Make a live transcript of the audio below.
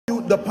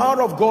the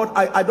power of God,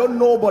 I don't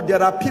know, but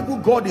there are people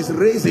God is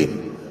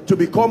raising to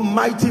become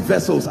mighty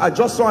vessels. I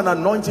just saw an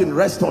anointing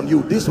rest on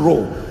you, this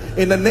row.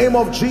 In the name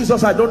of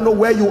Jesus, I don't know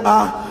where you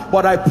are,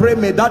 but I pray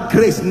may that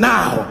grace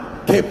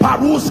now, let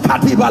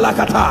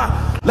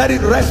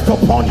it rest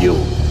upon you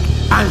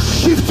and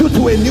shift you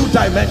to a new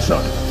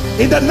dimension.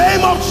 In the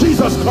name of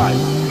Jesus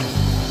Christ.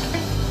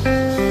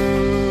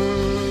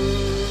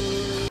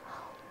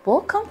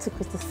 Welcome to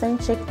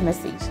Christocentric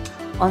Message.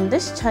 On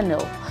this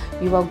channel,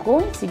 you are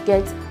going to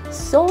get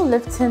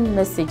soul-lifting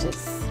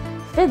messages,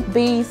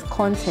 faith-based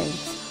content,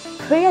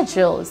 prayer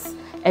drills,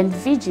 and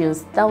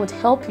videos that would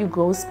help you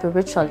grow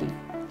spiritually.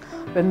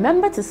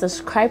 Remember to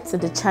subscribe to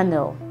the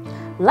channel,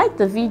 like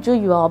the video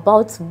you are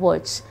about to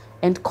watch,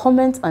 and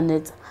comment on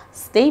it.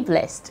 Stay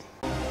blessed.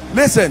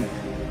 Listen,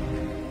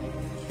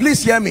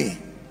 please hear me.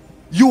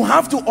 You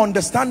have to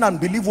understand and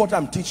believe what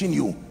I'm teaching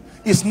you.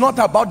 It's not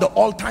about the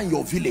altar in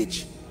your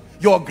village.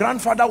 Your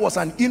grandfather was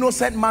an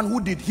innocent man.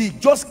 Who did he?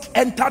 Just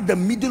entered the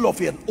middle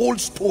of an old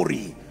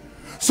story.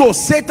 So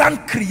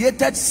Satan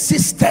created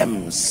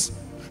systems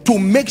to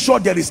make sure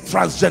there is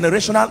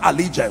transgenerational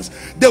allegiance.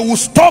 They will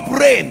stop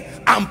rain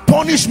and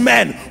punish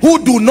men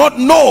who do not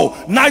know,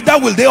 neither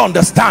will they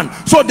understand.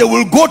 So they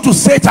will go to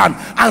Satan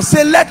and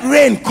say, let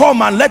rain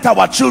come and let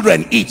our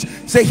children eat.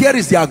 Say, here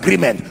is the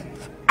agreement.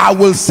 I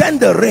will send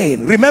the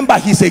rain. Remember,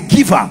 he's a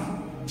giver.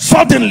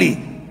 Suddenly,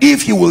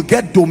 if he will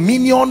get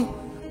dominion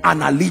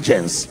and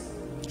allegiance.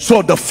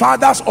 So the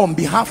fathers on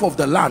behalf of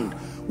the land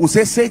will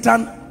say,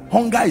 Satan,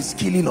 hunger is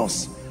killing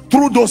us.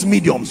 Through those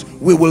mediums,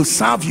 we will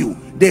serve you.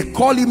 They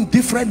call him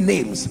different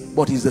names,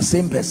 but he's the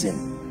same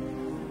person.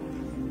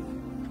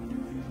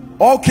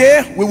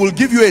 Okay, we will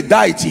give you a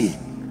deity.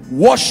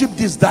 Worship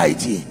this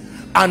deity.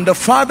 And the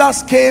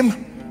fathers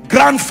came,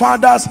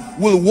 grandfathers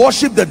will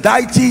worship the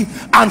deity,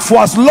 and for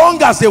as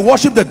long as they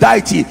worship the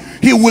deity,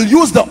 he will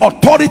use the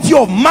authority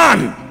of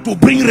man to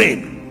bring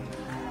rain.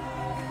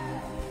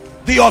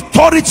 The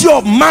authority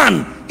of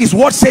man is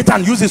what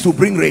Satan uses to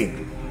bring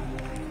rain.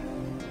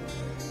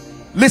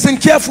 Listen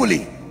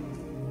carefully.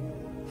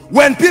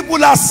 When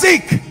people are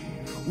sick,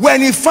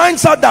 when he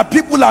finds out that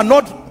people are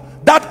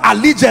not, that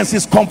allegiance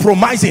is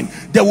compromising,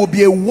 there will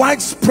be a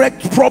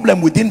widespread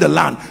problem within the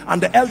land, and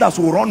the elders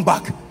will run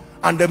back,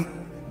 and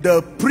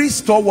the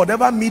priest or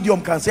whatever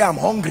medium can say, I'm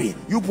hungry.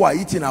 You who are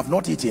eating have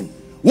not eaten.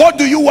 What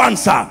do you want,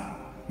 sir?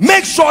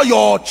 Make sure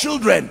your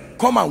children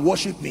come and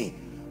worship me.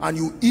 And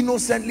you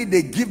innocently,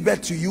 they give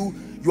birth to you.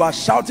 You are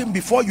shouting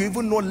before you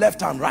even know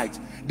left and right.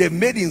 They've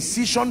made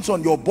incisions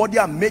on your body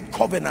and made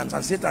covenants,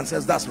 and Satan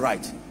says that's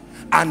right.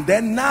 And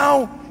then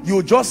now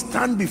you just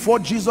stand before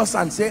Jesus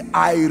and say,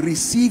 I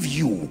receive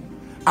you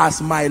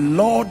as my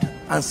Lord.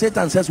 And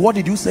Satan says, what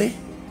did you say?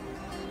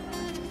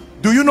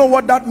 Do you know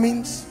what that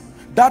means?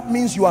 That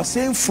means you are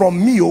saying, from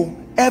me, oh,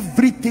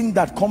 everything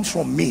that comes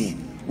from me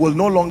will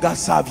no longer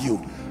serve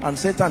you. And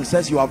Satan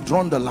says, you have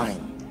drawn the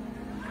line.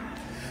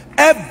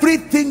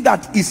 Everything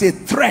that is a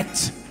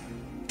threat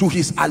to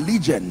his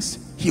allegiance,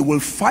 he will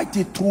fight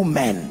it through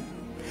men.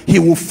 He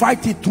will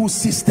fight it through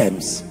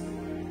systems.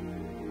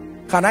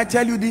 Can I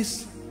tell you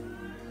this?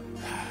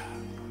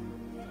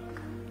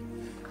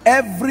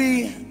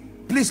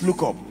 Please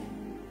look up.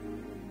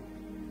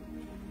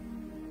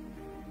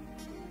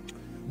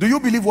 Do you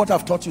believe what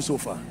I've taught you so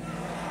far?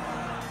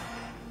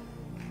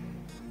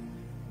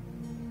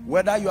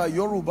 Whether you are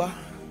Yoruba,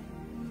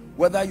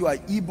 whether you are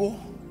Igbo,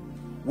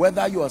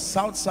 whether you are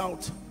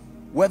South,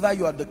 whether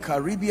you are the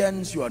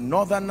Caribbeans, you are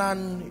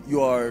Northern,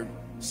 you are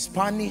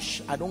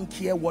Spanish, I don't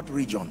care what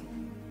region.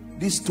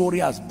 This story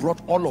has brought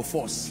all of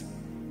us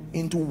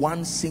into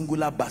one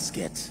singular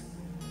basket.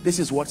 This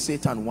is what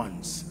Satan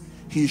wants.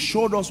 He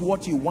showed us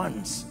what he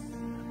wants,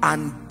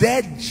 and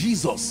dead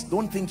Jesus,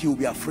 don't think he will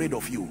be afraid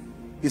of you.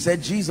 He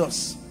said,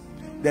 Jesus,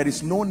 there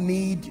is no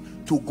need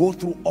to go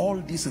through all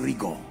this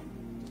rigor.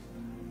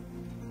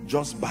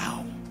 Just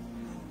bow.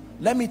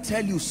 Let me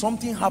tell you,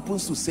 something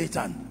happens to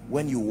Satan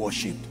when you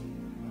worship.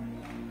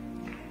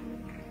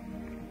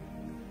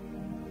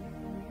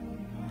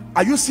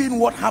 Are you seeing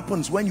what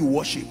happens when you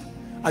worship?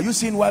 Are you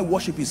seeing why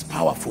worship is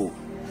powerful?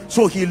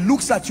 So he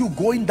looks at you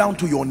going down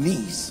to your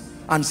knees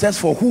and says,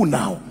 for who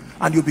now?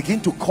 And you begin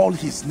to call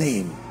his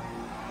name,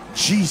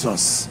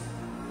 Jesus.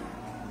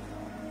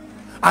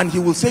 And he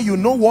will say, you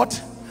know what?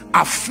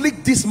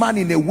 Afflict this man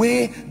in a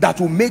way that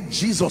will make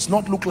Jesus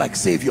not look like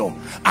Savior.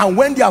 And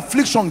when the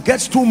affliction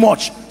gets too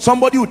much,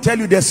 somebody will tell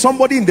you there's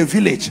somebody in the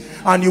village,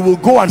 and you will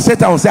go and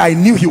Satan will say, I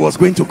knew he was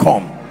going to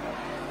come.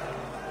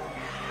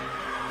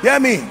 Hear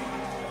me?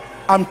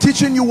 I'm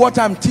teaching you what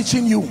I'm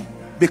teaching you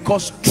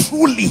because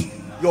truly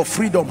your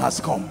freedom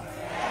has come.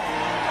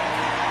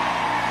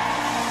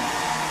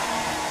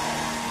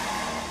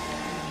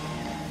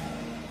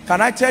 Can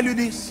I tell you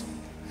this?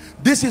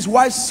 This is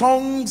why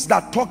songs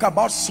that talk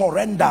about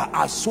surrender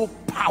are so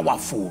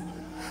powerful,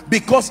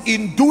 because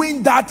in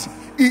doing that,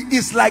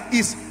 it's like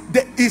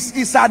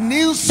it's an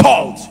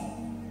insult.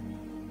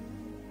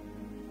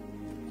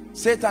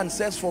 Satan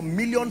says for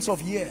millions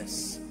of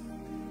years.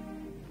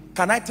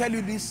 Can I tell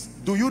you this?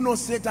 Do you know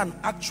Satan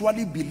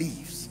actually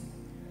believes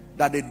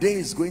that the day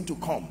is going to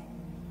come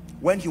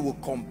when he will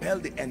compel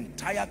the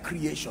entire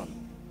creation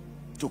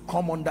to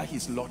come under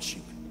his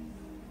lordship.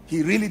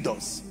 He really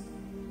does.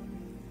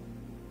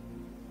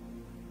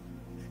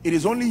 It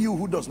is only you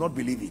who does not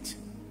believe it.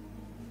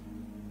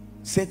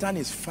 Satan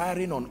is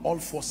firing on all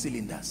 4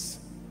 cylinders.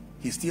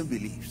 He still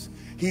believes.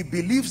 He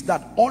believes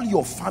that all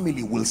your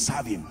family will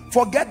serve him.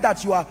 Forget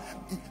that you are.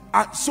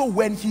 So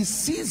when he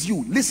sees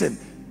you, listen,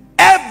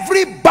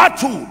 every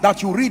battle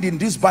that you read in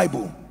this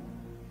Bible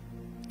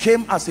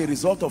came as a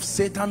result of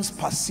Satan's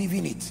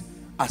perceiving it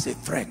as a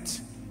threat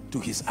to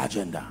his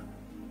agenda.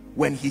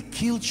 When he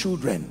killed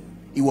children,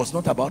 it was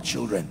not about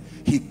children.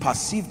 He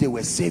perceived they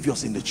were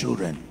saviors in the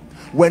children.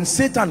 When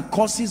Satan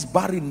causes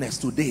barrenness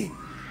today,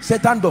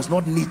 Satan does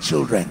not need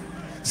children.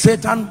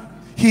 Satan,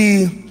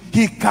 he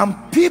can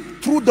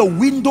peep through the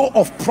window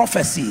of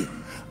prophecy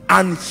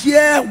and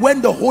hear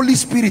when the Holy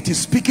Spirit is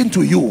speaking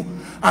to you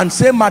and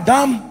say,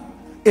 Madam,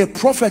 a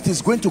prophet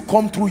is going to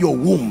come through your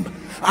womb.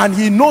 And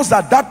he knows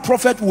that that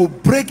prophet will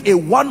break a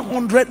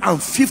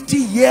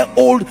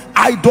 150-year-old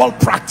idol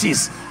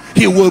practice.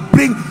 He will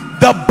bring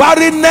the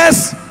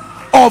barrenness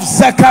of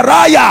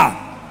Zechariah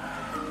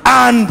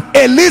and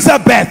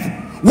Elizabeth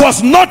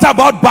was not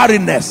about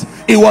barrenness.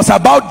 It was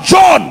about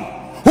John,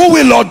 who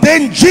will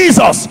ordain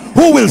Jesus,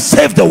 who will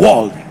save the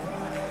world.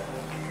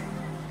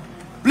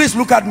 Please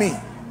look at me.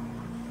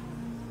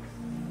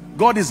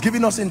 God is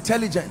giving us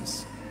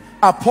intelligence.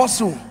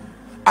 Apostle,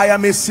 I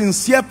am a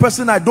sincere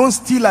person. I don't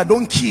steal, I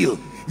don't kill,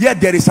 yet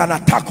there is an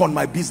attack on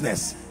my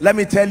business. Let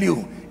me tell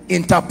you,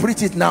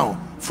 interpret it now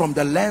from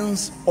the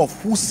lens of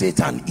who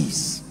Satan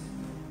is.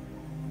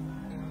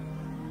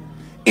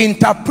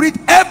 Interpret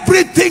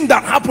everything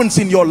that happens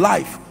in your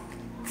life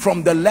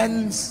from the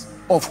lens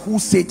of who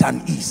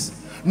Satan is,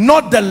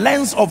 not the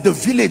lens of the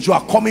village you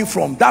are coming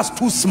from. That's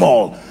too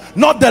small.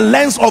 Not the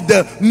lens of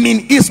the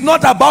mean. It's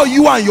not about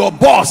you and your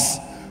boss.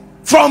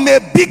 From a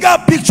bigger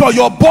picture,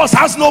 your boss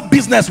has no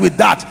business with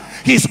that.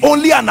 He's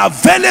only an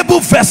available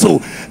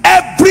vessel.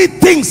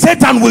 Everything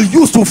Satan will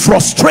use to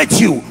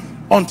frustrate you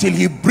until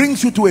he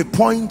brings you to a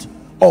point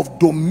of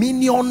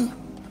dominion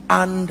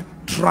and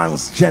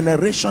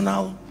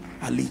transgenerational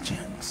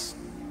allegiance.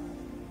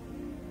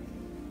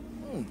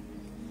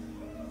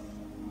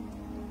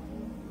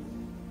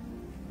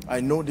 I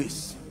know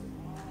this.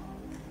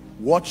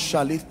 What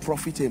shall it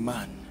profit a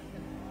man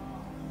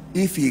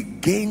if he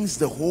gains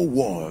the whole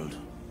world?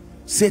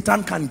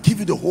 Satan can give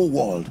you the whole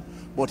world,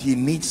 but he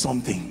needs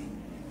something: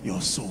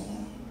 your soul.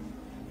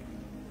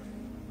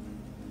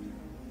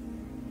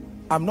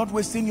 I'm not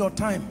wasting your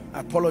time.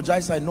 I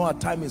apologize. I know our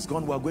time is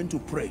gone. We're going to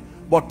pray,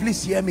 but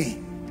please hear me.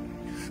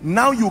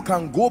 Now you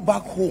can go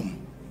back home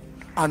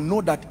and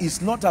know that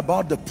it's not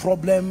about the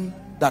problem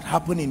that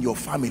happened in your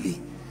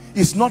family.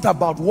 It's not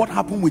about what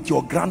happened with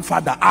your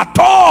grandfather at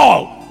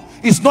all.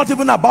 It's not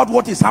even about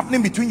what is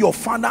happening between your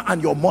father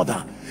and your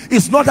mother.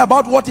 It's not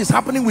about what is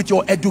happening with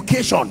your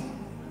education.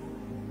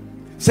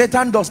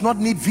 Satan does not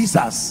need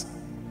visas.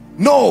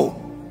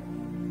 No.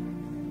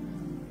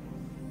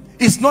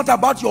 It's not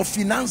about your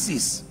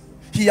finances.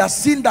 He has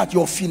seen that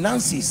your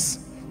finances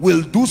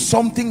will do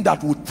something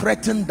that would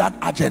threaten that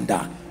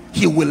agenda.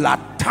 He will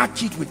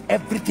attack it with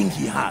everything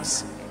he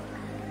has.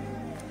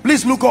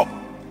 Please look up.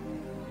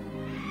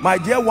 My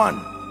dear one,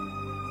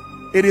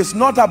 it is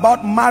not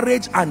about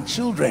marriage and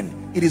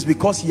children. It is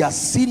because he has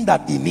seen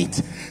that in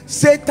it.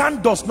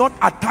 Satan does not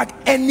attack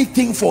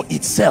anything for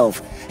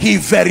itself. He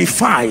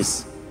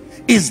verifies.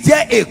 Is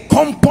there a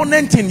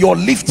component in your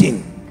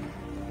lifting?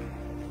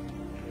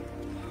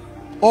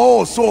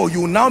 Oh, so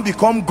you now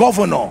become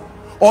governor,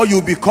 or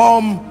you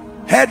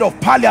become head of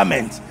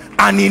parliament,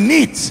 and in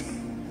it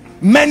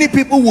many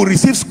people will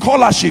receive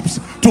scholarships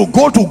to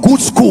go to good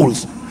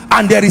schools,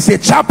 and there is a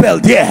chapel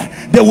there.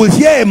 They will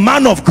hear a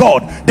man of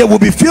God. They will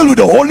be filled with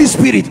the Holy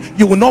Spirit.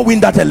 You will not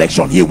win that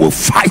election. He will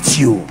fight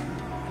you.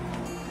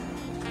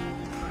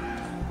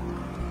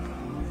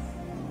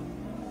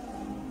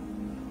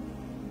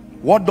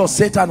 What does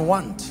Satan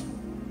want?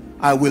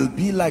 I will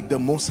be like the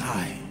Most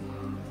High.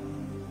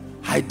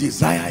 I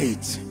desire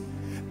it.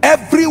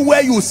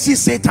 Everywhere you see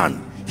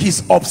Satan,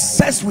 he's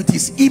obsessed with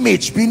his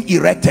image being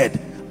erected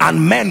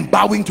and men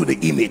bowing to the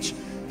image.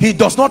 He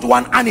does not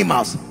want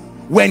animals.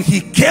 When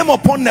he came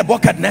upon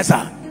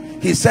Nebuchadnezzar,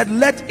 he said,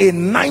 let a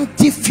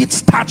 90-foot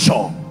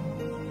stature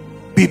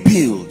be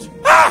built.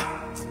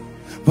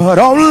 But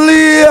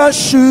only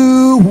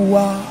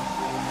Yeshua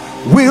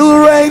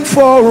will reign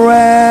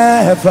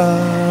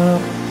forever.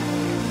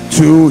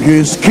 To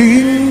his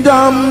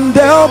kingdom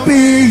there'll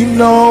be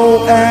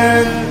no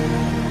end.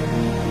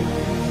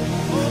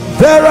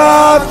 There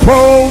are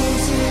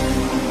thrones,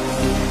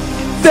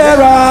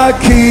 there are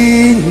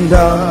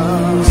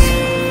kingdoms,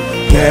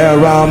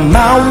 there are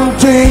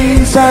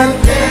mountains, and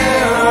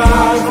there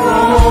are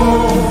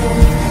thrones.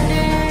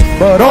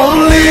 But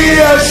only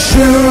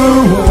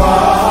Yeshua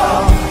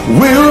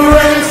will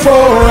reign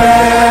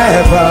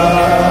forever.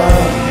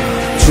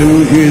 To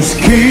his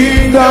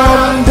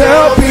kingdom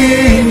there'll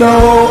be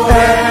no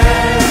end.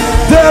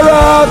 There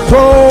are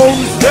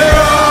thrones,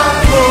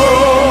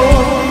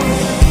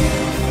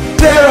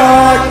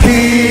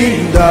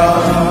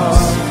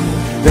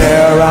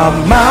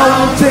 are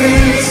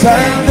mountains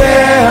and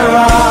there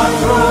are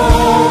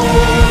thrones,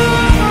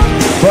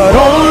 but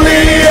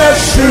only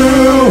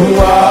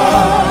Yeshua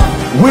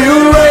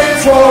will reign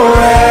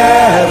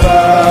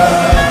forever.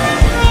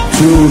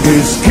 To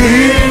his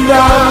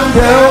kingdom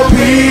there'll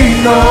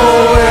be no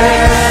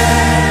end.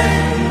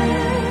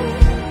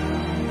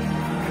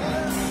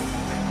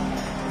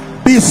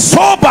 Be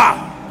sober,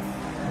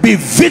 be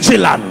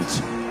vigilant,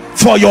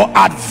 for your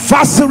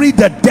adversary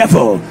the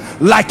devil,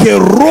 like a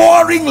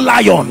roaring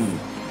lion,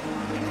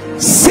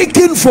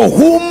 seeking for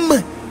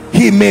whom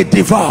he may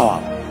devour.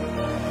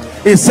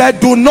 He said,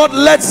 do not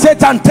let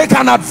Satan take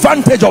an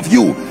advantage of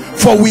you,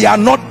 for we are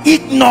not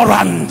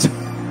ignorant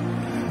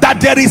that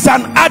there is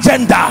an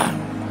agenda.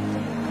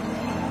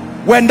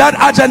 When that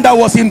agenda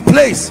was in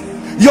place,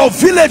 your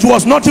village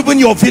was not even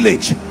your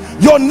village,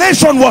 your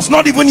nation was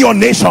not even your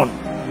nation.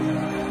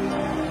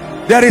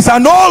 There is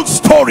an old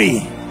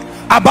story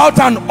about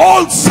an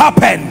old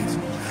serpent,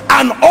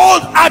 an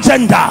old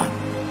agenda.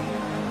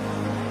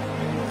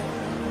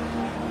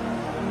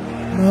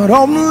 Not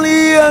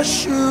only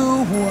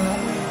Yeshua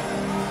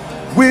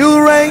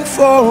will reign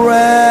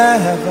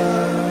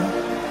forever.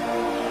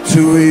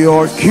 To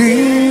your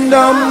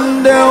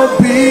kingdom there'll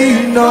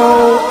be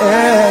no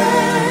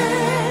end.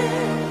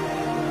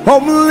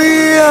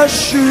 Only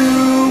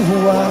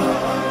Yeshua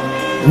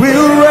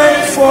will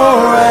reign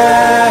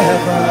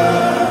forever.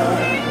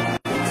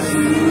 To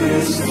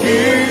his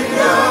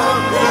kingdom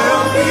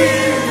there'll be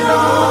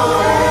no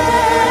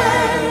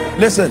end.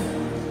 Listen,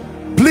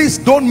 please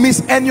don't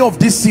miss any of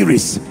this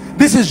series.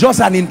 This is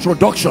just an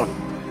introduction.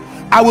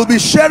 I will be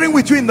sharing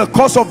with you in the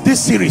course of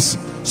this series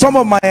some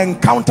of my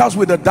encounters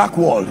with the dark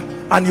world,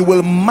 and you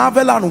will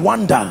marvel and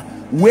wonder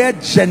where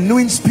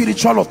genuine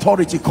spiritual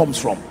authority comes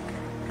from.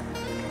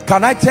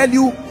 Can I tell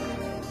you,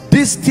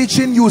 this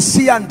teaching you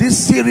see and this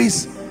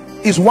series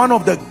is one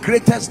of the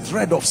greatest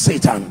threat of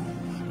Satan,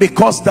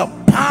 because the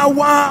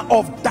power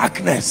of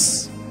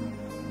darkness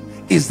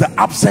is the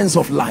absence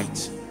of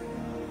light.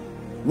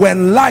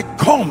 When light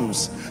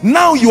comes,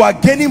 now you are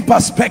gaining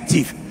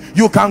perspective.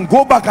 You can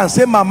go back and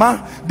say,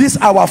 Mama, this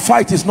our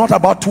fight is not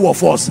about two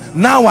of us.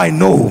 Now I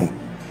know.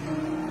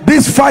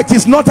 This fight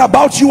is not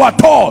about you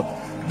at all.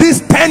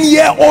 This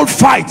 10-year-old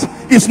fight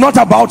is not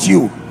about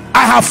you.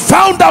 I have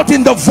found out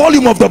in the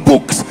volume of the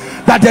books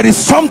that there is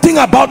something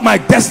about my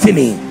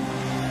destiny.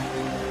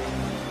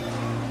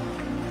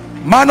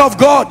 Man of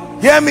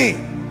God, hear me.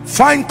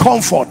 Find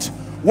comfort.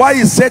 Why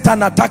is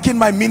Satan attacking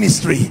my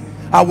ministry?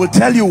 I will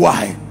tell you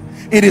why.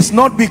 It is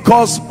not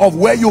because of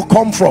where you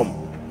come from.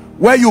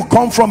 Where you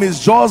come from is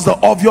just the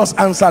obvious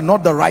answer,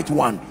 not the right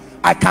one.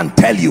 I can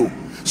tell you.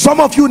 Some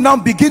of you now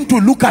begin to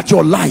look at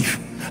your life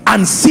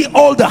and see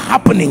all the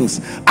happenings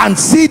and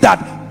see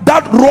that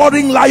that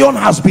roaring lion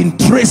has been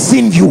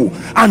tracing you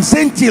and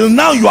saying till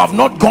now you have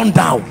not gone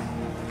down.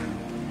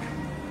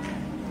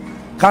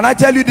 Can I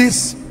tell you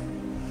this?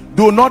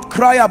 Do not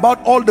cry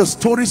about all the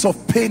stories of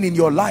pain in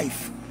your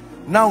life.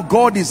 Now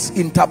God is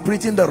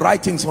interpreting the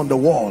writings on the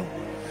wall.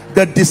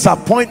 The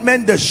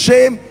disappointment, the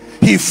shame.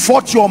 He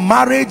fought your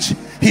marriage,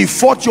 he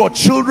fought your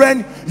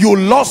children, you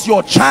lost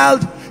your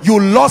child, you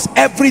lost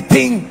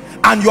everything,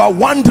 and you are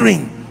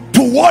wondering,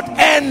 to what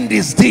end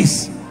is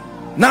this?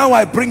 Now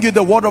I bring you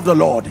the word of the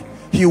Lord.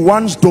 He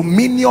wants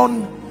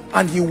dominion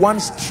and he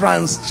wants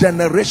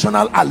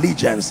transgenerational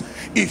allegiance.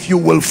 If you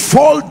will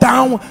fall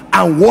down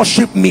and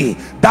worship me,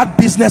 that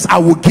business I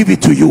will give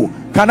it to you.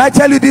 Can I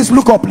tell you this?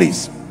 Look up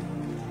please.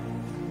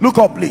 Look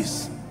up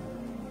please.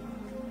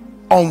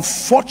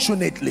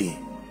 Unfortunately,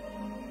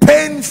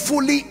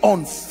 painfully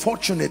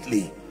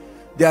unfortunately,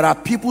 there are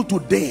people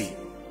today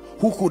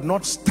who could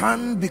not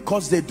stand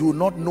because they do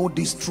not know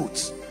these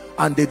truths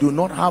and they do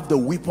not have the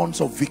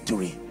weapons of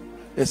victory.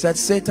 They said,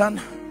 Satan,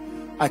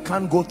 I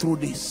can't go through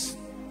this.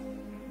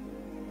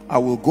 I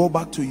will go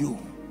back to you.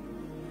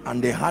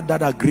 And they had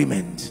that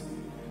agreement.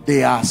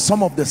 They are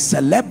some of the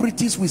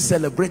celebrities we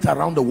celebrate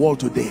around the world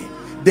today.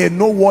 They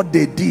know what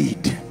they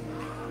did.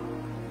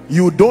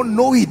 You don't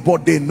know it,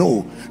 but they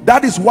know.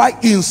 That is why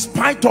in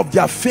spite of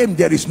their fame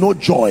there is no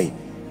joy.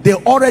 They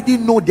already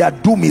know their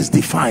doom is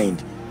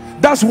defined.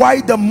 That's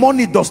why the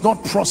money does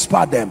not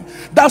prosper them.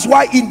 That's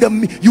why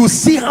you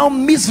see how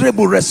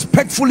miserable,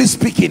 respectfully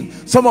speaking,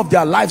 some of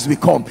their lives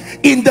become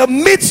in the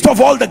midst of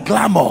all the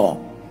glamour,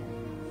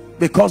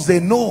 because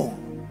they know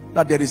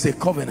that there is a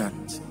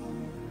covenant.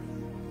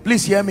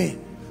 Please hear me.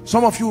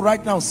 Some of you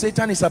right now,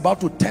 Satan is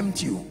about to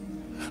tempt you,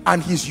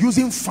 and he's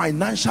using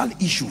financial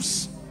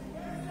issues,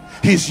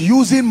 he's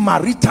using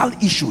marital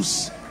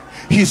issues,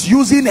 he's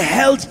using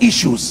health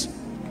issues,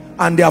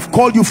 and they have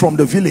called you from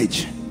the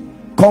village.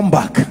 Come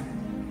back.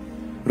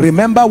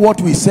 Remember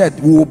what we said,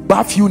 we will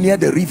bath you near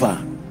the river,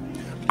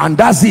 and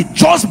that's it.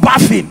 Just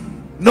bathing.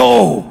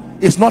 No,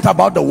 it's not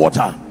about the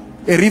water.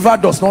 A river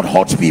does not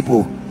hurt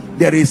people.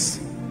 There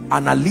is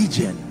an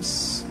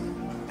allegiance.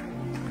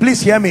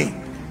 Please hear me.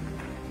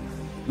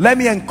 Let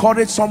me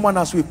encourage someone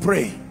as we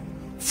pray.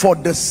 For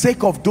the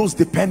sake of those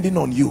depending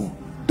on you,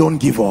 don't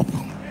give up.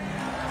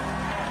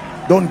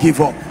 Don't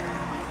give up.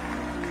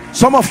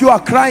 Some of you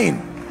are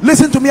crying.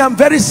 Listen to me, I'm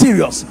very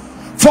serious.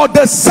 For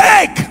the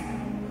sake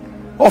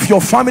of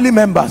your family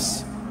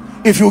members,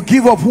 if you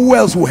give up, who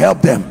else will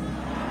help them?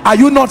 Are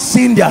you not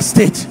seeing their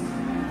state?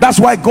 That's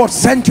why God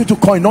sent you to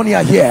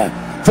Koinonia here.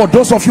 For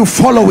those of you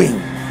following,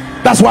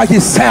 that's why he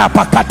said,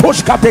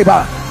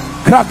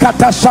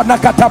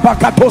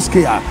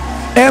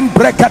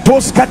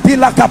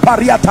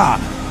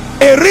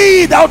 a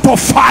reed out of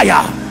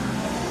fire.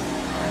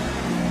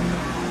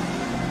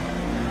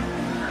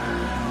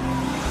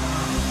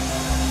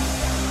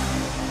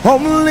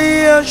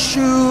 Only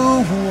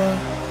Yeshua,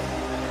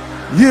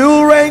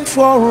 you reign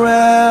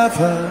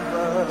forever.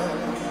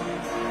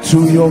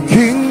 To your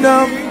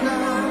kingdom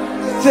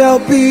there'll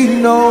be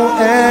no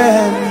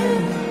end.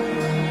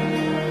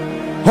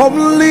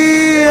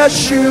 Only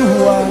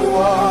Yeshua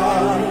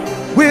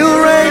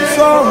will reign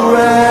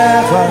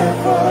forever.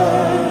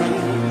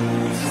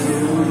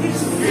 To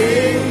his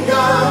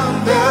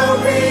kingdom there'll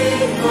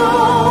be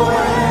no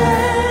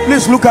end.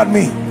 Please look at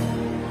me.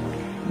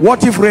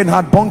 What if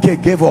Reinhard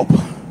Bonnke gave up?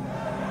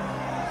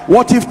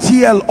 What if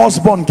T.L.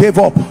 Osborne gave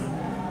up?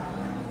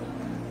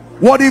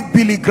 What if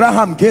Billy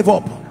Graham gave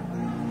up?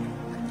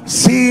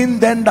 Seeing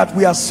then that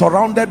we are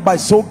surrounded by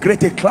so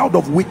great a cloud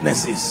of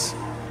witnesses.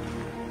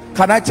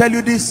 Can I tell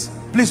you this?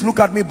 Please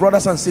look at me,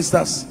 brothers and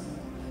sisters.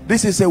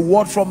 This is a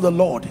word from the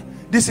Lord.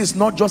 This is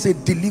not just a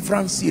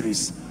deliverance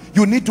series.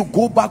 You need to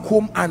go back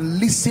home and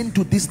listen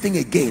to this thing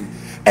again,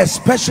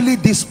 especially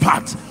this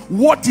part.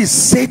 What is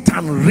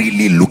Satan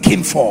really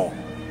looking for?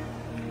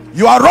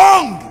 You are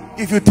wrong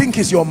if you think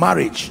it's your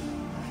marriage.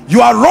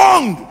 You are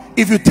wrong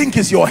if you think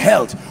it's your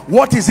health.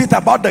 What is it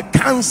about the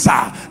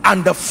cancer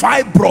and the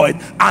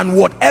fibroid and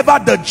whatever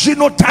the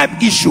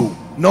genotype issue?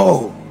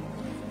 No,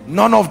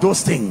 none of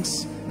those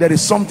things. There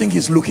is something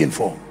he's looking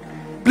for.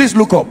 Please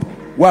look up.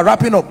 We're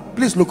wrapping up.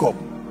 Please look up.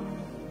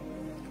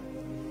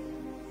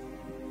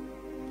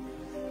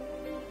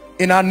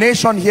 In our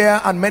nation here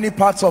and many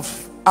parts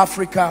of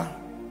Africa,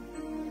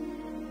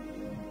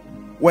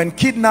 when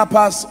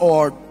kidnappers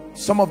or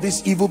some of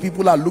these evil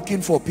people are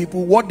looking for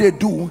people, what they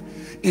do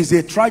is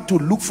they try to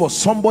look for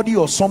somebody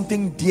or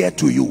something dear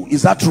to you.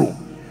 Is that true?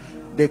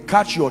 They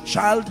catch your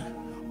child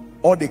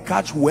or they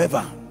catch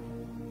whoever,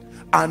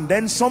 and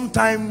then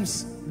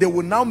sometimes they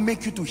will now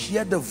make you to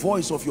hear the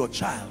voice of your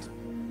child.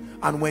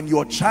 And when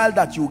your child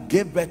that you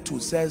gave birth to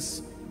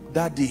says,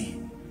 "Daddy,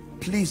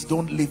 please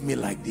don't leave me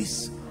like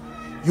this,"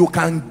 you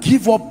can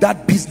give up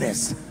that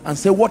business and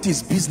say, "What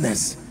is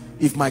business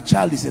if my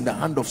child is in the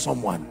hand of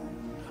someone?"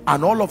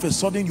 And all of a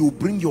sudden you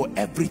bring your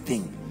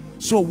everything.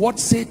 So what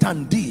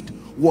Satan did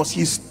was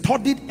he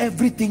studied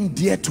everything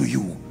dear to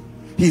you.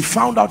 He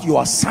found out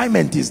your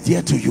assignment is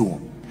dear to you,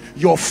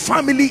 your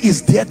family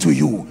is dear to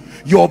you,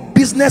 your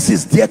business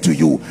is dear to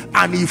you,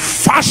 and he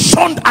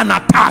fashioned an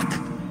attack.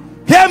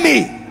 Hear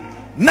me.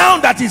 Now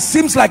that it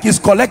seems like he's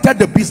collected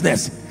the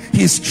business,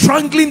 he's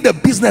strangling the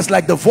business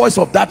like the voice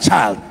of that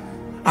child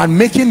and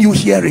making you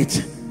hear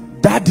it.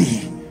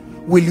 "Daddy,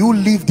 will you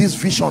leave this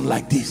vision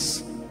like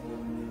this?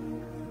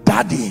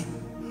 Daddy,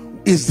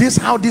 is this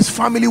how this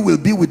family will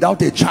be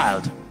without a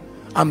child?"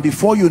 And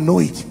before you know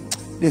it,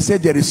 they say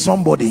there is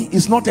somebody.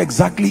 It's not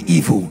exactly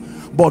evil,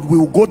 but we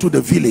will go to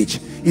the village.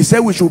 He said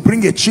we should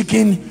bring a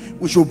chicken,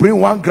 we should bring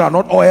 1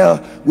 groundnut oil,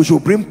 we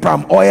should bring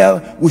palm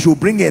oil, we should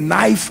bring a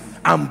knife,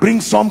 and bring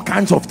some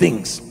kinds of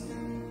things.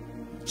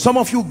 Some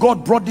of you,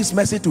 God brought this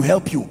message to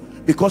help you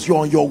because you're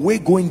on your way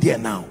going there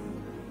now.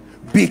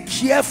 Be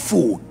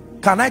careful.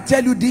 Can I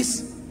tell you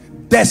this?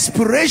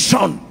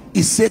 Desperation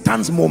is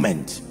Satan's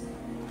moment.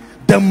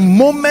 The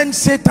moment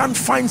Satan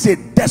finds a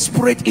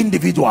desperate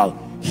individual,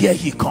 here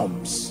he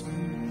comes.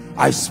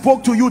 I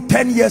spoke to you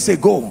 10 years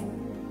ago.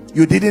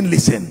 You didn't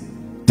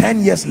listen.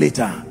 10 years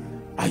later,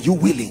 are you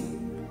willing?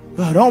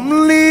 But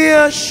only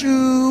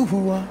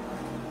Yeshua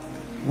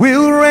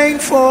will reign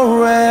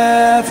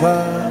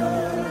forever.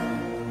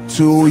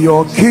 To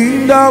your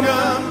kingdom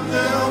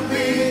there'll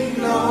be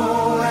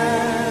no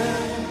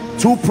end.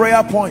 2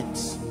 prayer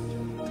points.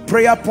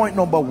 Prayer point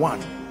number 1.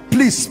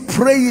 Please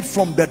pray it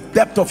from the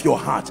depth of your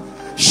heart.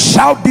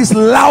 Shout this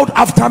loud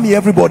after me,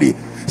 everybody.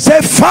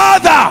 Say,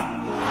 "Father."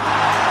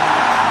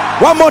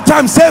 One more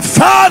time. Say,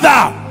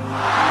 "Father,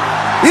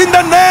 in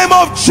the name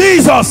of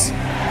Jesus,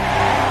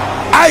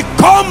 I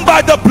come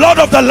by the blood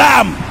of the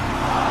Lamb,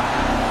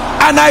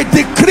 and I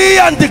decree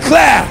and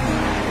declare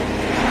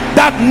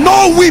that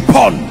no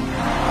weapon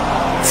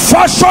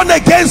fashioned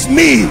against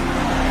me,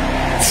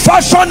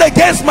 fashioned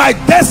against my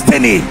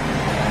destiny,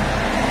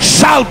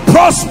 shall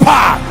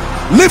prosper."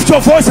 Lift your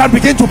voice and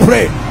begin to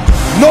pray.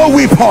 No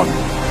weapon.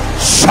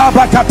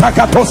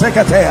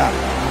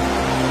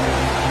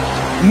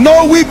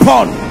 No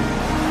weapon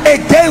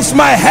against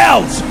my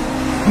health.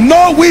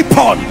 No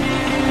weapon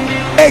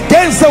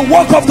against the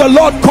work of the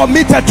Lord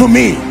committed to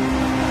me.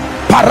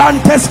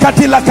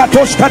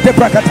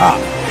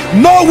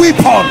 No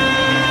weapon.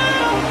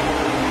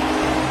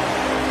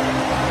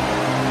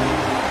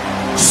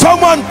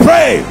 Someone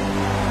pray.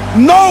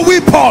 No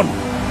weapon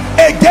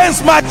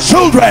against my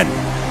children.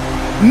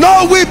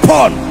 No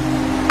weapon.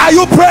 Are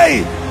you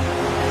praying?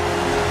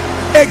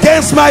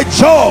 against my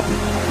job,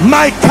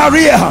 my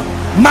career,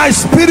 my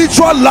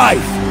spiritual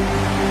life.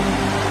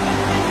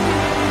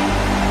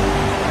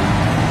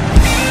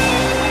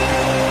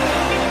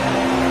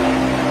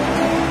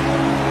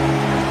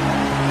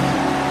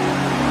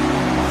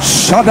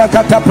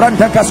 Shadakata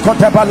prantakas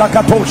koteba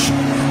lakatosh.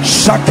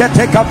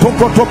 Shakete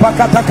katoko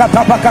topakata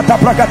katapakata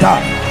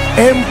prakata.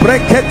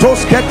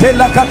 Embreketos kete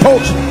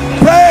lakatosh.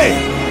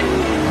 Pray.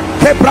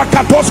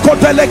 Kebrakatos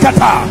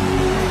kotelekata.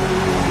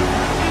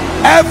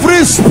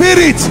 Every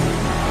spirit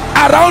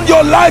around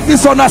your life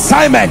is on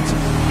assignment.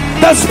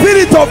 The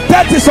spirit of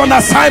death is on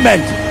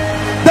assignment.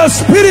 The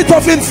spirit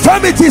of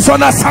infirmity is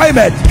on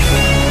assignment.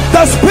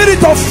 The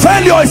spirit of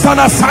failure is on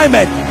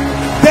assignment.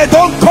 They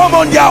don't come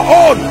on their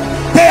own.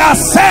 They are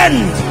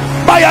sent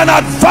by an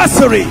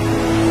adversary.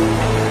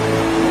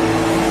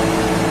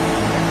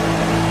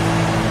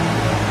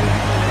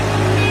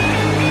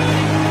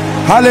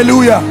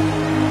 Hallelujah.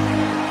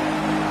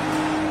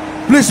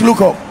 Please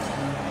look up.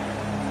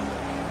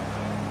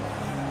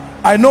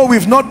 I know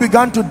we've not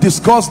begun to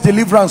discuss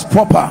deliverance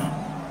proper,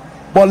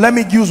 but let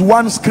me use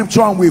one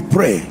scripture and we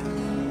pray.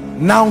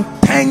 Now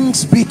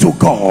thanks be to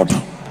God,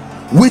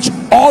 which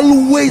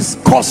always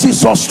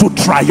causes us to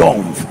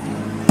triumph.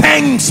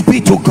 Thanks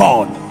be to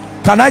God.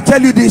 Can I tell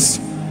you this?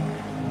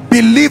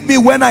 Believe me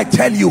when I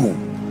tell you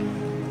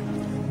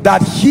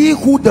that he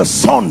who the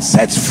Son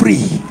sets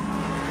free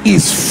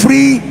is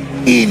free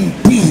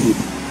indeed.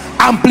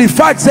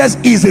 Amplified says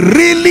is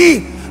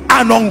really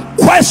and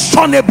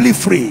unquestionably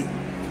free.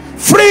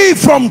 Free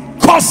from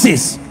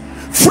curses,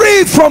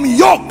 free from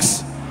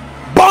yokes,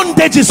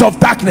 bondages of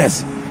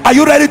darkness. Are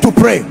you ready to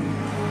pray?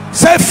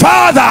 Say,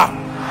 Father,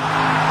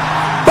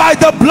 by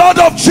the blood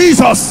of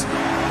Jesus,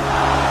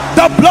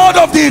 the blood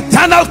of the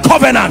eternal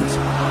covenant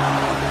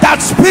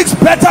that speaks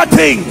better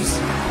things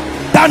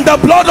than the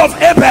blood of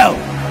Abel,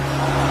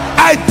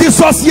 I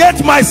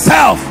dissociate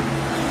myself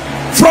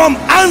from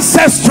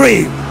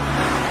ancestry.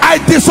 I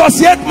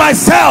dissociate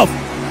myself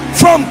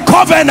from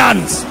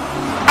covenants.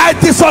 I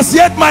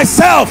dissociate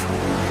myself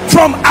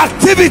from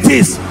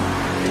activities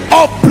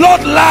of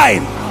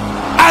bloodline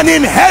and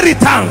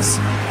inheritance.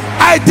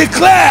 I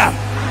declare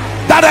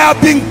that I have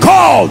been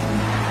called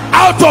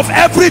out of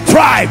every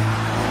tribe,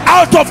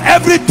 out of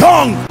every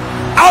tongue,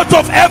 out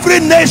of every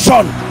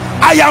nation.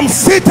 I am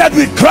seated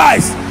with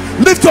Christ.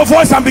 Lift your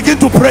voice and begin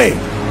to pray.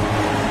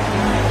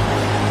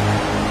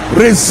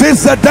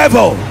 Resist the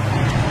devil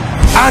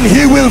and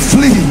he will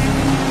flee.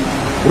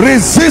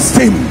 Resist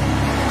him,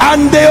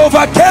 and they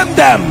overcame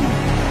them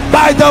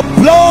by the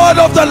blood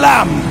of the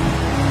Lamb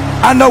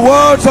and the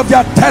words of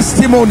their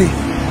testimony.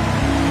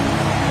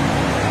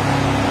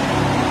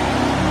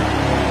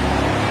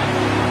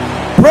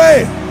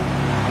 Pray.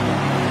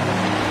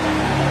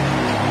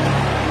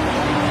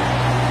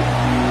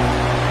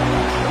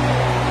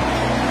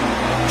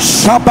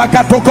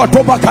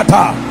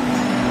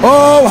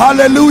 Oh,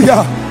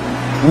 hallelujah.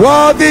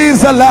 Worthy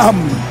is the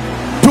Lamb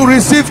to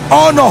receive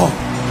honor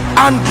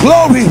and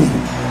glory.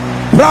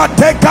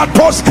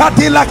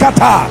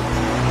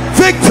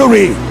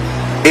 Victory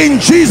in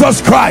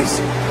Jesus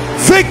Christ.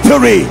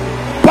 Victory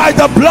by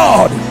the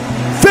blood.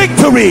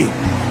 Victory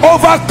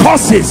over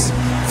curses.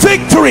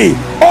 Victory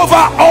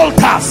over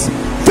altars.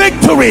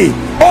 Victory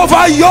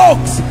over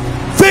yokes.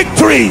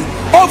 Victory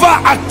over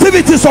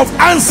activities of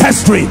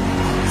ancestry.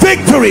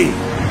 Victory.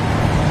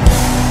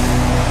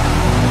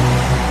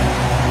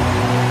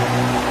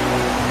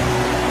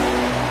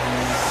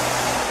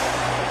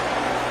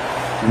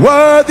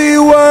 Worthy,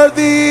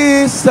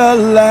 worthy is the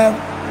Lamb.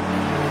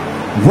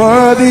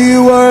 Worthy,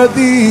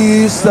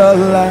 worthy is the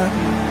Lamb.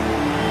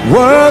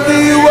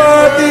 Worthy,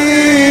 worthy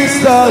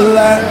is the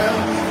Lamb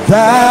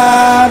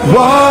that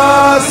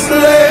was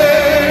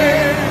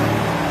slain.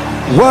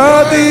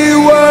 Worthy,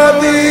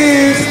 worthy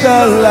is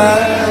the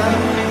Lamb.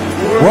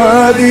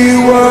 Worthy,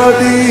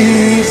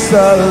 worthy is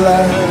the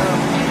Lamb.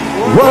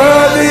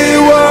 Worthy,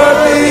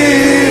 worthy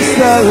is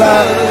the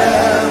Lamb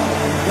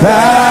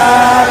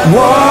that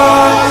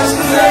was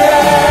slain.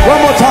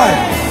 One more time.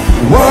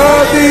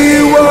 Worthy,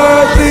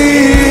 worthy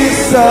is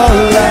the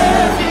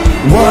Lamb.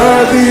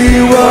 Worthy,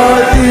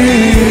 worthy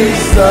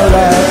is the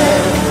Lamb.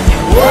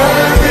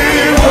 Worthy,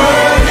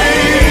 worthy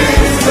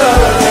is the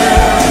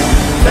Lamb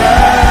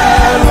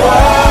that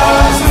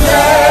was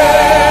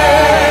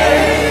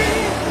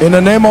slain. In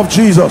the name of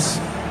Jesus.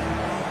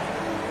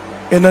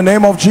 In the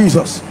name of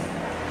Jesus.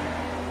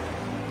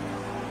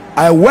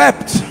 I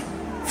wept,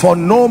 for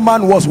no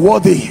man was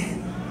worthy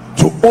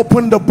to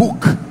open the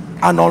book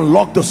and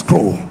unlock the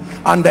scroll.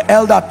 And the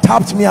elder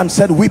tapped me and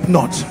said, weep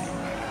not.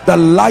 The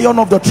Lion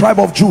of the tribe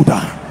of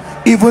Judah,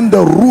 even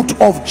the root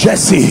of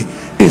Jesse,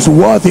 is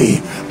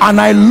worthy. And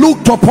I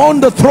looked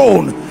upon the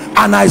throne,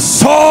 and I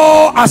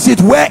saw as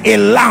it were a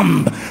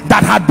lamb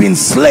that had been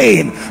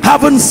slain,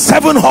 having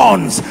 7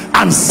 horns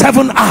and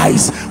 7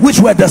 eyes, which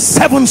were the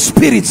 7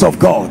 spirits of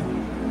God.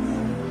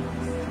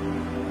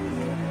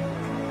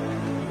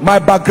 My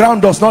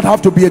background does not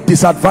have to be a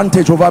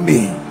disadvantage over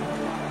me.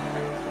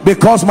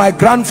 Because my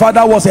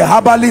grandfather was a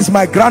herbalist,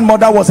 my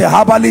grandmother was a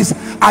herbalist,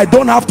 I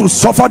don't have to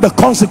suffer the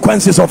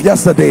consequences of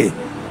yesterday.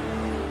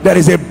 There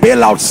is a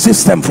bailout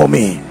system for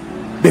me,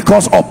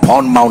 because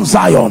upon Mount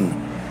Zion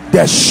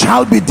there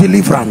shall be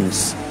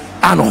deliverance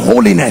and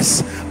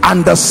holiness,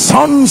 and the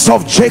sons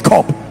of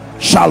Jacob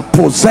shall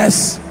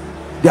possess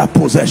their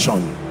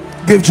possession.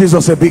 Give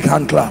Jesus a big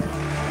hand clap.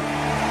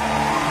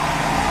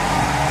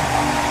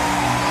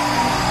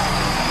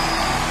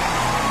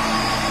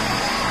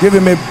 Give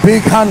him a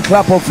big hand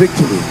clap of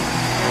victory.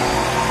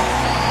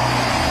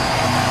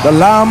 The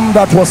Lamb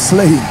that was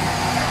slain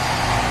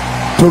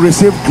to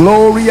receive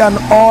glory and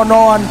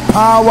honor and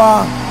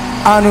power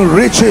and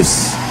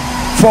riches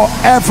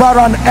forever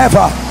and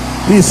ever.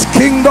 His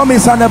kingdom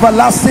is an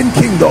everlasting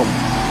kingdom.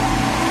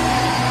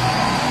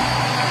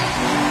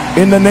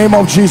 In the name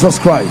of Jesus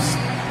Christ.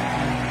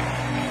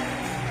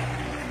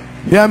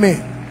 Hear me.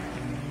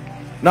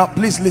 Now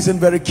please listen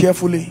very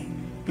carefully.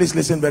 Please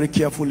listen very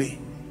carefully.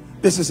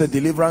 This is a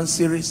deliverance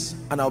series,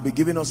 and I'll be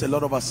giving us a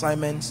lot of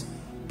assignments.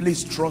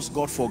 Please trust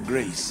God for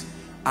grace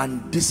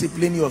and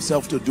discipline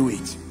yourself to do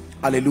it.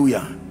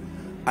 Hallelujah.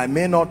 I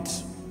may not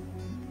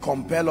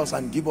compel us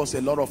and give us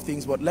a lot of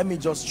things, but let me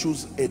just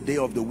choose a day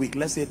of the week.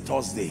 Let's say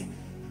Thursday.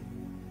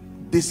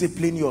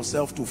 Discipline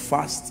yourself to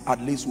fast. At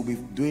least we'll be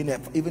doing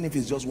it, even if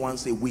it's just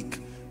once a week.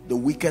 The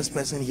weakest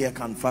person here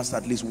can fast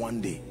at least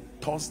one day.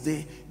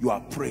 Thursday, you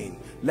are praying.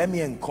 Let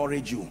me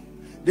encourage you.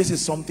 This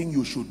is something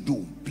you should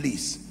do,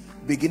 please.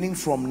 Beginning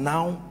from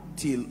now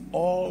till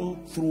all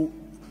through,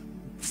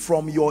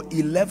 from your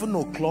 11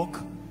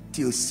 o'clock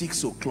till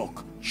 6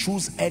 o'clock,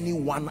 choose any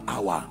 1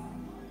 hour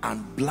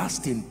and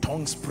blast in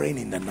tongues, praying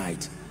in the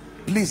night.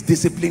 Please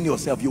discipline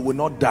yourself. You will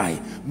not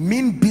die.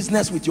 Mean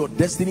business with your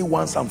destiny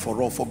once and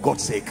for all, for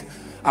God's sake.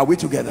 Are we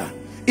together?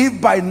 If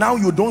by now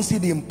you don't see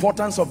the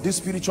importance of this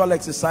spiritual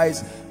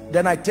exercise,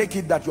 then I take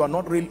it that you are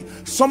not really.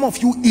 Some of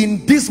you,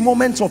 in these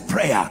moments of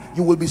prayer,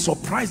 you will be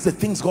surprised the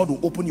things God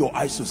will open your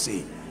eyes to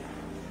see.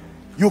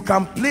 You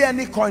can play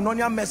any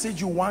koinonia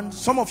message you want.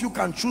 Some of you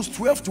can choose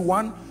 12 to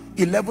 1,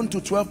 11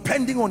 to 12,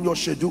 pending on your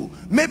schedule,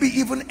 maybe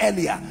even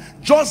earlier.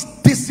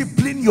 Just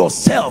discipline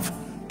yourself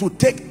to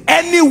take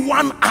any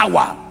 1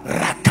 hour,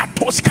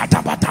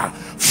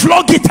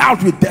 flog it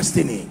out with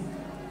destiny.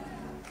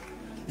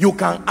 You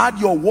can add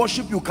your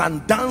worship, you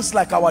can dance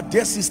like our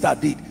dear sister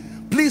did.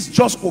 Please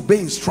just obey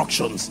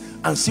instructions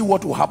and see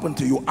what will happen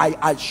to you. I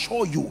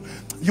assure you,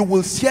 you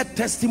will hear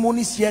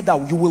testimonies here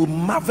that you will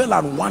marvel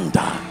and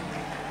wonder.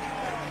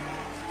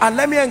 And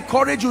let me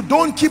encourage you,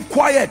 don't keep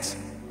quiet.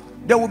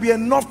 There will be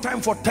enough time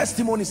for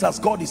testimonies as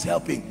God is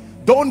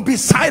helping. Don't be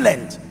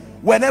silent.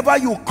 Whenever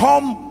you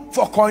come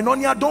for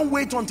koinonia, don't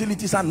wait until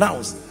it is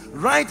announced.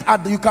 Right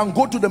at you can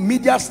go to the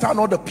media stand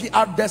or the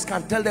PR desk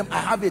and tell them, I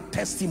have a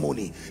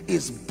testimony.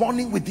 It's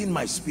burning within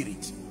my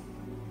spirit.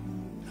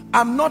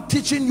 I'm not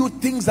teaching you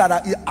things that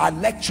are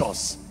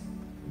lectures.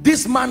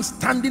 This man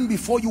standing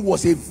before you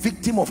was a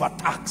victim of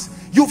attacks.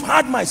 You've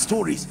heard my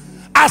stories.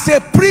 As a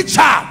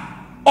preacher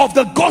of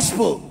the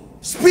gospel,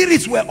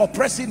 spirits were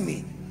oppressing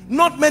me.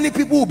 Not many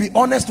people will be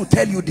honest to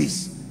tell you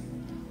this.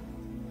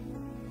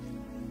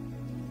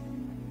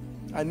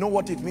 I know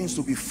what it means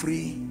to be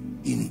free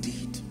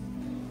indeed.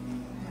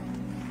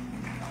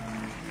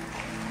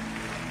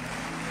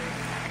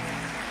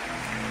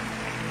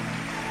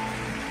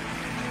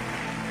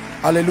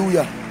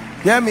 Hallelujah.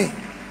 Hear me.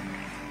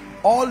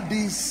 All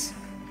these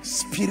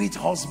spirit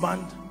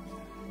husband,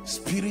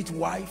 spirit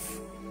wife,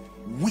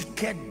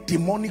 wicked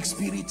demonic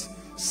spirit,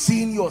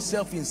 seeing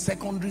yourself in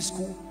secondary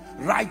school,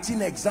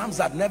 writing exams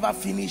that never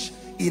finish,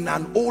 in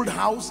an old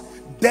house,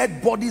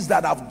 dead bodies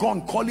that have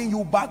gone calling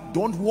you back.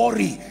 Don't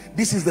worry.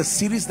 This is the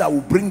series that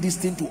will bring this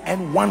thing to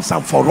end once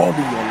and for all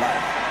in your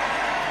life.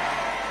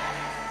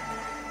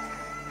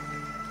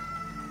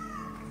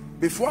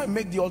 Before I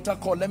make the altar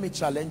call, let me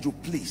challenge you,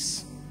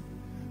 please.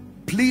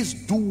 Please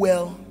do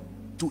well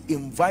to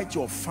invite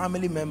your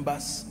family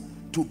members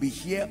to be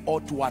here or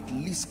to at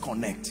least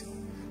connect.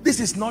 This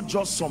is not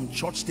just some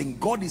church thing.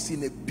 God is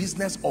in a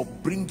business of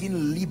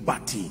bringing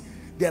liberty.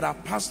 There are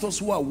pastors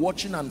who are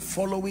watching and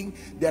following.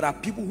 There are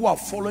people who are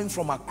following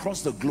from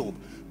across the globe.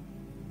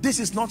 This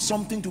is not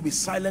something to be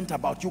silent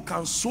about. You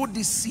can sow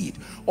this seed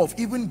of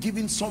even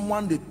giving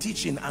someone the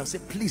teaching and say,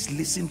 please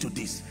listen to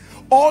this.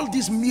 All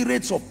these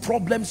myriads of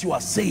problems you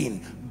are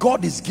saying,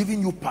 God is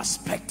giving you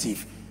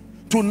perspective.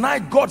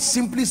 Tonight, God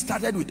simply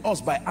started with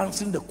us by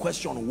answering the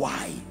question,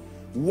 why?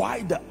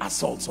 Why the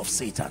assaults of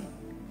Satan?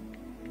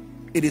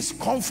 It is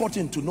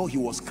comforting to know he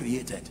was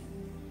created.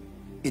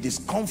 It is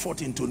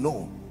comforting to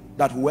know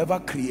that whoever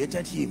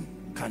created him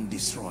can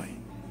destroy.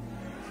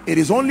 It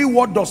is only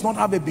what does not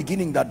have a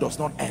beginning that does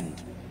not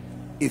end.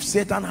 If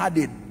Satan had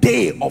a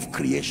day of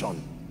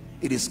creation,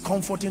 it is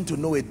comforting to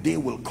know a day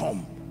will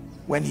come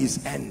when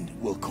his end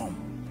will come.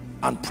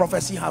 And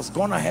prophecy has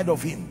gone ahead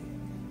of him.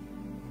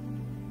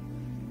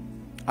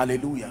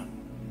 Hallelujah.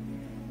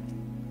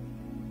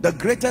 The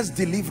greatest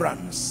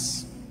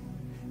deliverance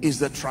is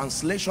the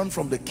translation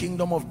from the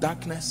kingdom of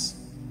darkness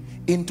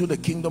into the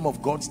kingdom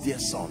of God's dear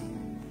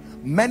son.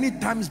 Many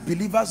times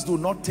believers do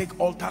not take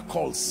altar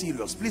calls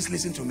serious. Please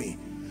listen to me.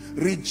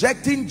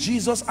 Rejecting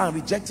Jesus and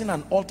rejecting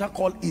an altar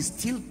call is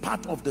still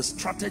part of the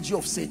strategy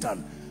of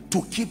Satan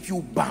to keep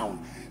you bound.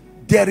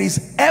 There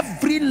is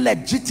every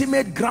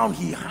legitimate ground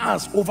he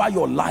has over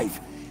your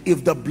life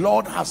if the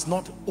blood has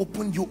not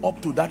opened you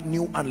up to that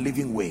new and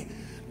living way.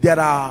 There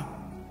are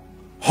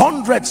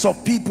hundreds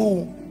of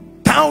people,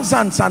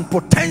 thousands and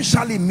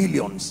potentially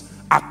millions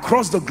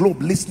across the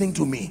globe listening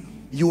to me.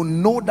 You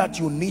know that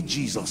you need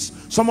Jesus.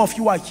 Some of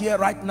you are here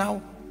right now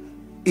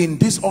in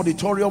this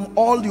auditorium,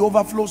 all the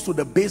overflows to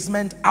the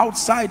basement,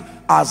 outside,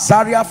 our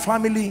Zaria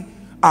family,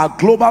 our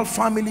global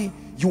family.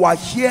 You are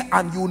here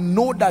and you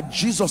know that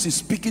Jesus is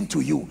speaking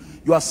to you.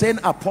 You are saying,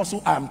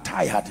 Apostle, I am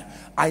tired.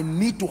 I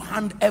need to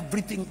hand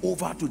everything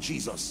over to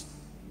Jesus.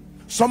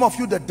 Some of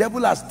you, the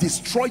devil has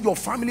destroyed your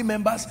family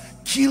members,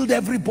 killed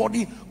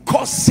everybody,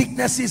 caused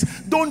sicknesses.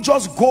 Don't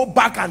just go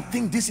back and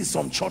think this is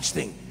some church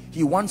thing.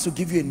 He wants to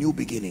give you a new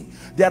beginning.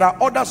 There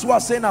are others who are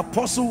saying,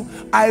 Apostle,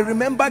 I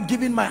remember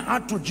giving my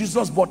heart to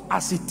Jesus, but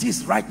as it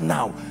is right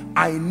now,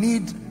 I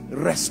need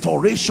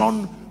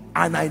restoration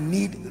and I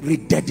need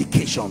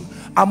rededication.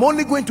 I'm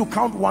only going to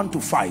count 1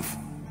 to 5.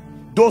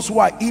 Those who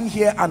are in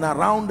here and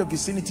around the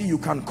vicinity, you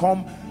can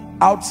come.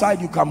 Outside,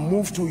 you can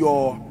move to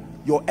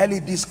your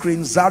LED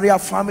screen. Zaria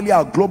family,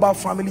 our global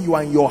family, you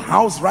are in your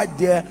house right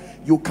there.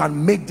 You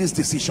can make this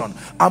decision.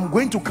 I'm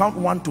going to count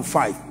 1 to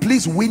 5.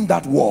 Please win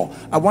that war.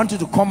 I want you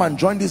to come and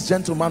join this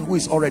gentleman who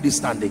is already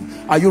standing.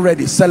 Are you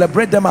ready?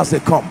 Celebrate them as they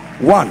come.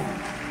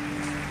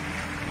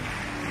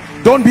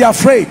 1. Don't be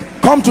afraid.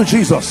 Come to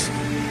Jesus.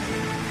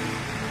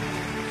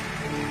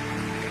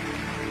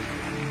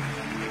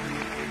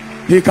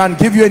 He can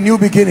give you a new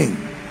beginning.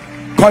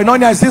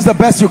 Koinonia, is this the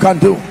best you can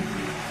do?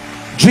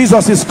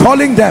 Jesus is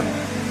calling them.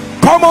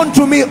 Come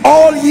unto me,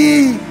 all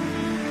ye.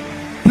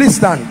 Please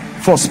stand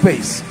for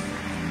space.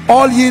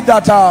 All ye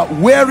that are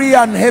weary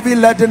and heavy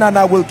laden, and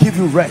I will give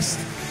you rest.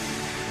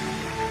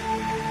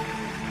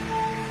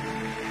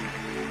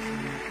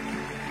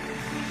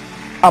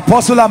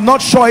 Apostle, I'm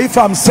not sure if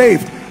I'm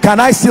saved. Can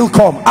I still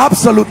come?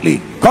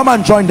 Absolutely. Come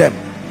and join them.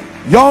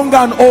 Young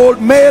and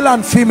old, male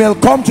and female,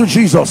 come to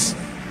Jesus.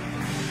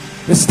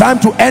 It's time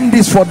to end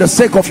this for the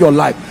sake of your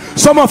life.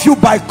 Some of you,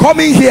 by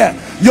coming here,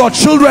 your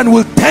children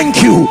will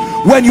thank you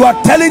when you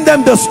are telling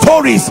them the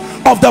stories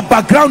of the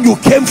background you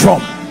came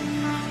from.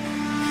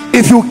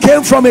 If you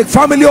came from a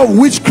family of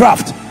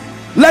witchcraft,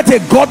 let a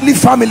godly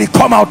family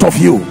come out of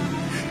you.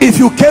 If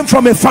you came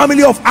from a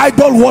family of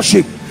idol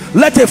worship,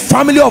 let a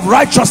family of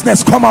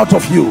righteousness come out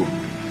of you.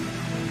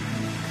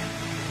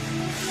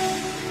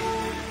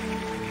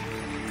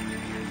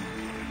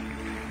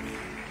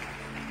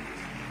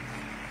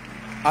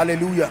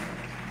 Hallelujah.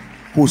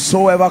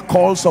 Whosoever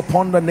calls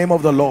upon the name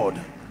of the Lord,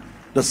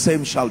 the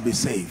same shall be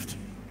saved.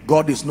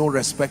 God is no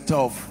respecter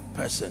of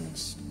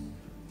persons.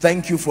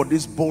 Thank you for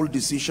this bold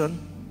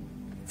decision.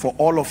 For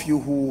all of you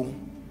who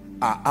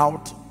are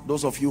out,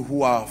 those of you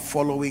who are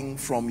following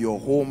from your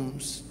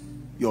homes,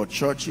 your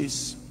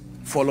churches,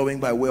 following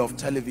by way of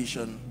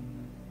television,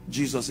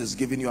 Jesus is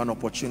giving you an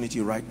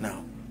opportunity right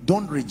now.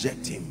 Don't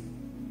reject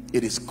him.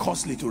 It is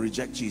costly to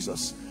reject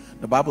Jesus.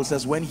 The Bible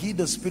says, when he,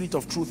 the Spirit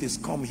of truth, is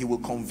come, he will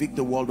convict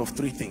the world of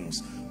 3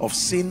 things: of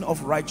sin,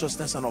 of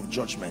righteousness, and of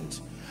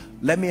judgment.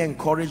 Let me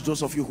encourage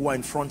those of you who are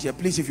in front here.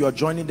 Please, if you are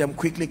joining them,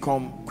 quickly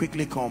come,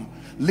 quickly come.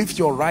 Lift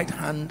your right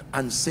hand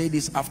and say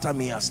this after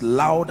me as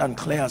loud and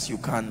clear as you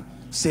can.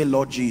 Say,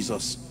 Lord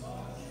Jesus,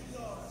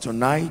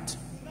 tonight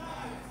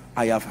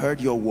I have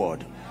heard your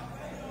word.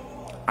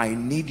 I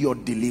need your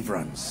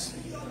deliverance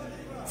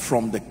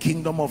from the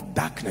kingdom of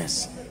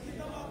darkness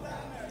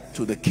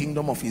to the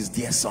kingdom of his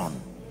dear son.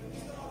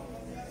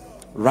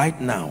 Right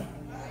now,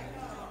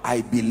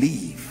 I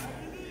believe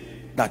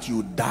that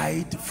you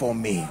died for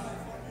me.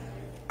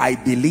 I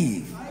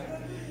believe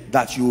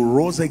that you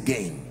rose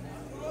again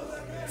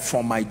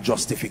for my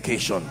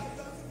justification.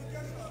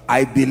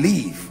 I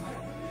believe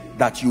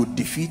that you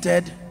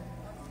defeated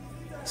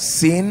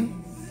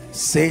sin,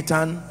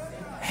 Satan,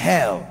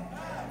 hell,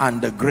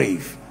 and the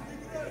grave,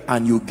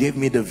 and you gave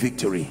me the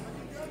victory.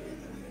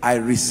 I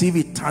receive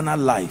eternal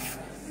life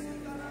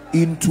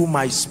into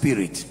my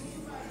spirit,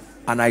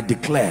 and I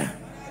declare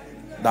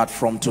that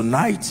from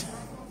tonight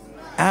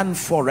and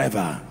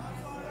forever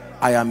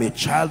I am a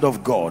child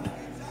of God,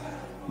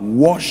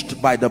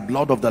 washed by the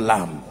blood of the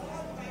Lamb.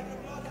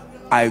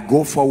 I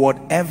go forward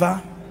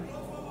ever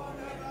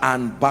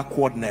and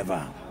backward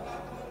never.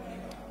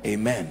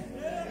 Amen.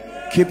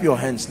 Keep your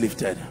hands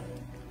lifted.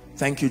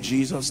 Thank you,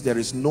 Jesus. There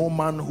is no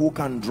man who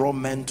can draw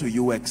men to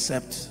you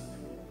except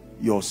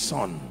your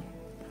Son.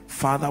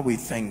 Father, we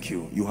thank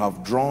you. You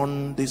have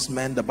drawn these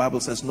men. The Bible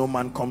says no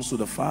man comes to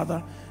the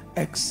Father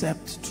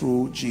except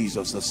through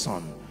Jesus the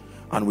Son.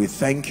 And we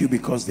thank you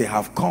because they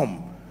have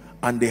come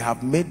and they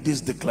have made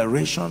this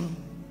declaration.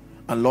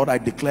 And Lord, I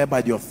declare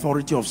by the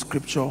authority of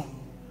Scripture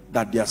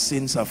that their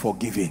sins are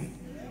forgiven.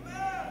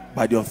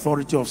 By the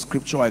authority of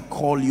Scripture, I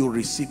call you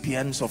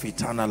recipients of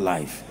eternal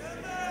life.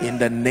 In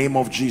the name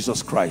of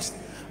Jesus Christ,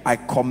 I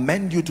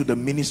commend you to the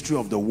ministry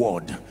of the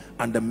word,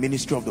 and the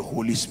ministry of the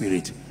Holy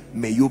Spirit.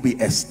 May you be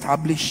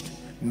established,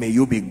 may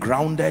you be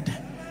grounded,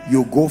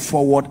 you go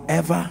forward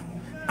ever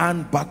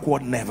and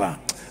backward never.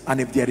 And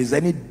if there is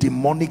any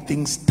demonic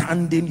thing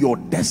standing your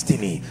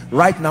destiny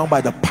right now, by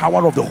the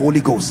power of the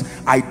Holy Ghost,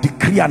 I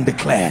decree and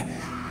declare,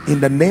 in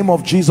the name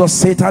of Jesus,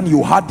 Satan,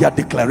 you had their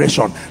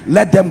declaration,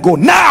 let them go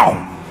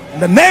now. In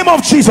the name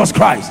of Jesus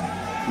Christ,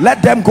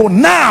 let them go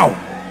now,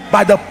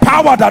 by the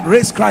power that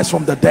raised Christ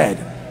from the dead.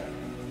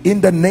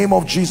 In the name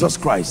of Jesus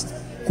Christ,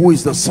 who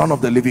is the Son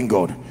of the living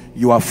God,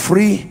 you are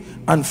free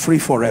and free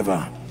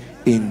forever.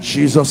 In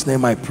Jesus'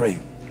 name I pray.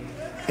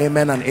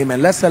 Amen and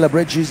amen. Let's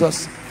celebrate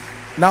Jesus.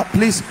 Now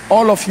please,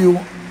 all of you,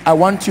 I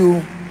want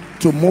you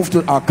to move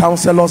to our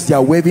counselors. They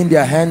are waving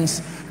their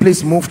hands.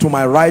 Please move to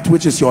my right,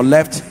 which is your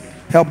left.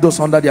 Help those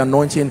under the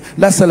anointing.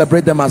 Let's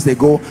celebrate them as they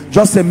go.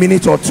 Just a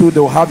minute or two,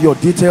 they'll have your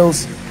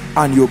details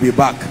and you'll be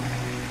back.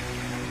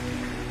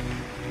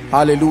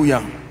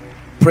 Hallelujah.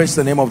 Praise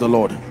the name of the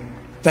Lord.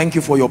 Thank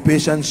you for your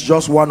patience.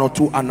 Just one or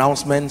two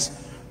announcements.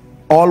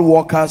 All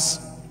workers,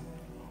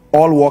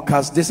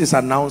 this is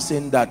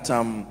announcing that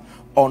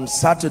on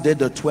Saturday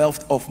the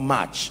 12th of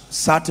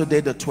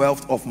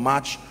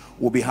March,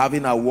 we'll be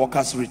having our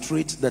workers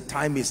retreat. The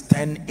time is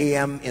 10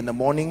 a.m. in the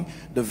morning.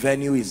 The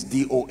venue is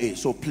DOA.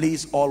 So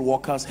please, all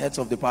workers, heads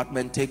of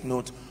department, take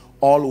note.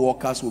 All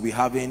workers will be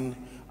having,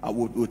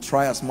 we'll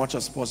try as much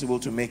as possible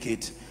to make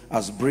it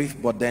as brief,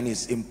 but then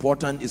it's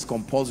important, it's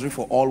compulsory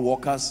for all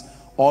workers.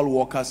 All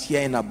workers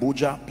here in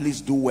Abuja,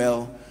 please do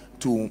well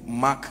to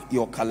mark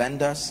your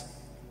calendars.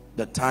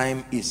 The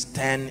time is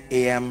 10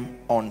 a.m.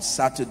 on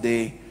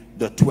Saturday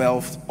the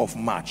 12th of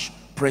March.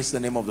 Praise the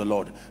name of the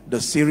Lord.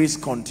 The series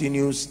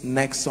continues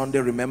next Sunday.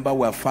 Remember,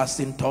 we're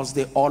fasting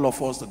Thursday. All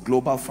of us, the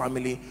global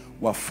family,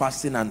 we're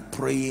fasting and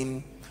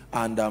praying.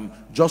 And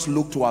just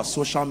look to our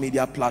social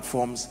media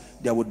platforms.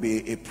 There would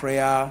be a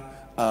prayer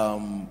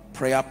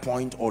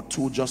point or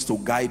two just to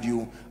guide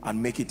you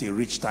and make it a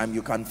rich time.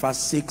 You can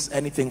fast 6,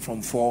 anything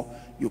from 4.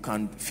 You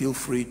can feel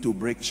free to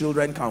break.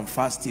 Children can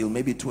fast till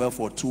maybe 12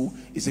 or 2.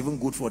 It's even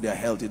good for their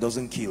health. It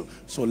doesn't kill.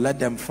 So let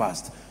them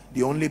fast.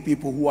 The only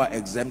people who are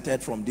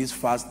exempted from this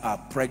fast are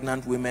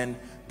pregnant women.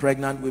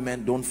 Pregnant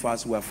women, don't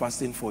fast. We are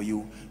fasting for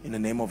you in the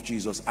name of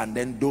Jesus. And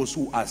then those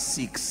who are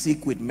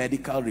sick with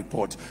medical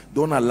report,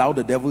 don't allow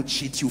the devil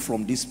cheat you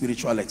from this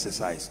spiritual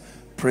exercise.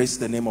 Praise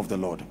the name of the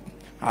Lord.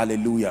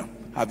 Hallelujah.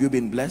 Have you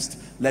been blessed?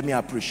 Let me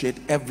appreciate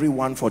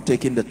everyone for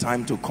taking the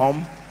time to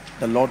come.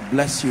 The Lord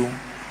bless you.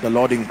 The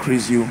Lord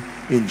increase you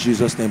in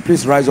Jesus' name.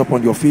 Please rise up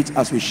on your feet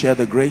as we share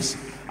the grace.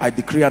 I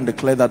decree and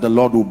declare that the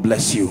Lord will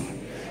bless you.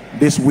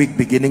 This week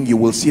beginning, you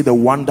will see the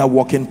wonder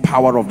working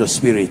power of the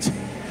Spirit.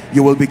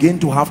 You will begin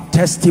to have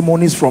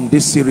testimonies from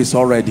this series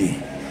already.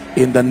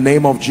 In the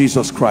name of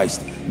Jesus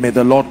Christ, may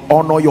the Lord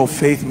honor your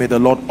faith. May the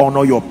Lord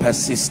honor your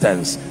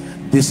persistence.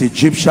 These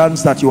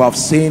Egyptians that you have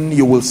seen,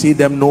 you will see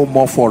them no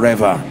more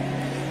forever.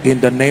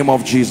 In the name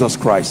of Jesus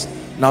Christ.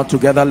 Now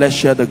together, let's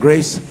share the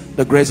grace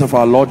of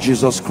our Lord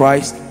Jesus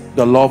Christ,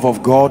 the love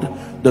of God,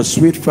 the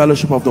sweet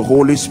fellowship of the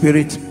Holy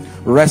Spirit,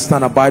 rest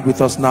and abide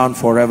with us now and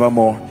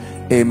forevermore.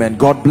 Amen.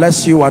 God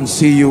bless you and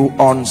see you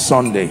on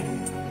Sunday.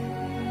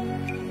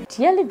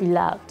 Dearly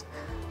beloved,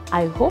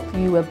 I hope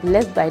you were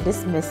blessed by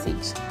this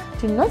message.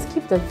 Do not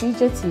keep the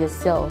video to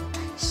yourself.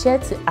 Share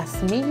to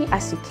as many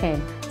as you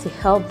can to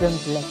help them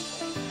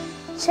bless.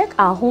 Check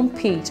our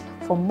homepage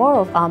for more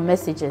of our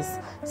messages.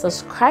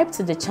 Subscribe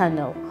to the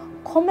channel,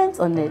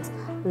 comment on it,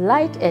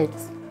 like it.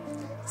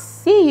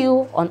 See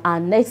you on our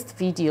next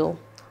video.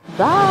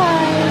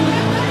 Bye.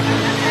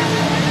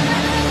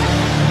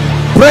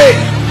 Pray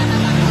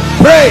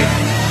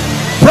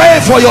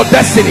for your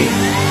destiny.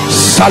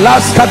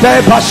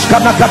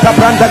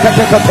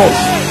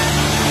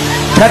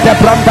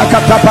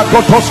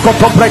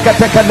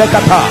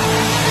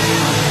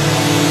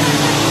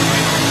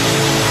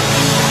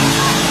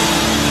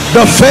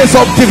 The phase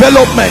of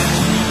development.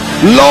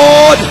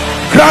 Lord,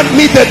 grant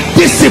me the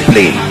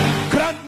discipline